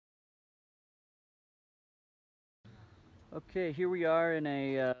Okay, here we are in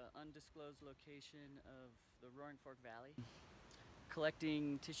a undisclosed location of the Roaring Fork Valley,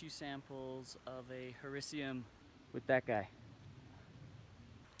 collecting tissue samples of a HERICIUM with that guy.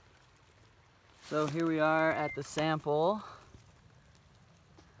 So here we are at the sample.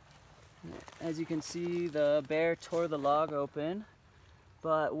 As you can see, the bear tore the log open,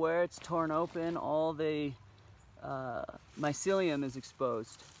 but where it's torn open, all the mycelium is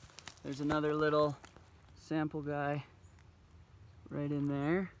exposed. There's another little sample guy right in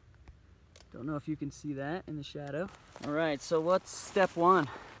there. Don't know if you can see that in the shadow. All right, so what's step one?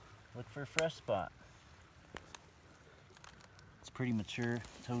 Look for a fresh spot. It's pretty mature,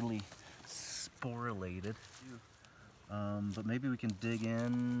 totally sporulated. But maybe we can dig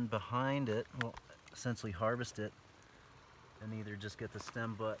in behind it, well, essentially harvest it, and either just get the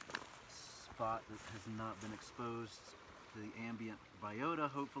stem butt spot that has not been exposed to the ambient biota,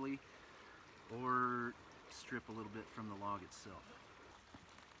 hopefully, or strip a little bit from the log itself.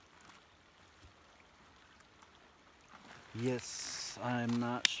 Yes, I'm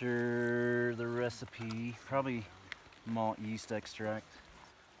not sure the recipe. Probably malt yeast extract.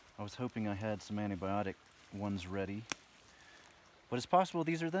 I was hoping I had some antibiotic ones ready. But it's possible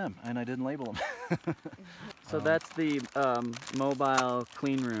these are them, and I didn't label them. So that's the mobile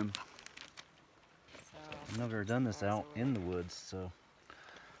clean room. I've never done this out in the woods, so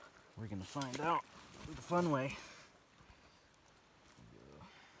we're gonna find out the fun way.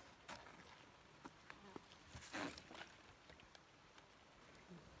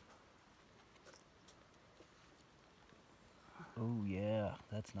 Oh yeah,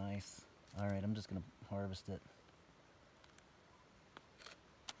 that's nice. All right, I'm just gonna harvest it.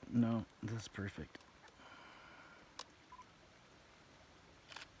 No, this is perfect.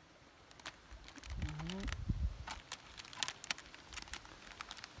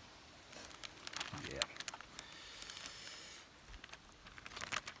 Yeah.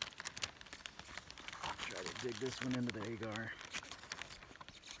 Try to dig this one into the AGAR.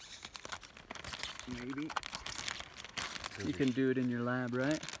 Maybe. You can do it in your lab,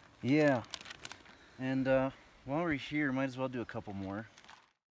 right? Yeah. And while we're here, might as well do a couple more.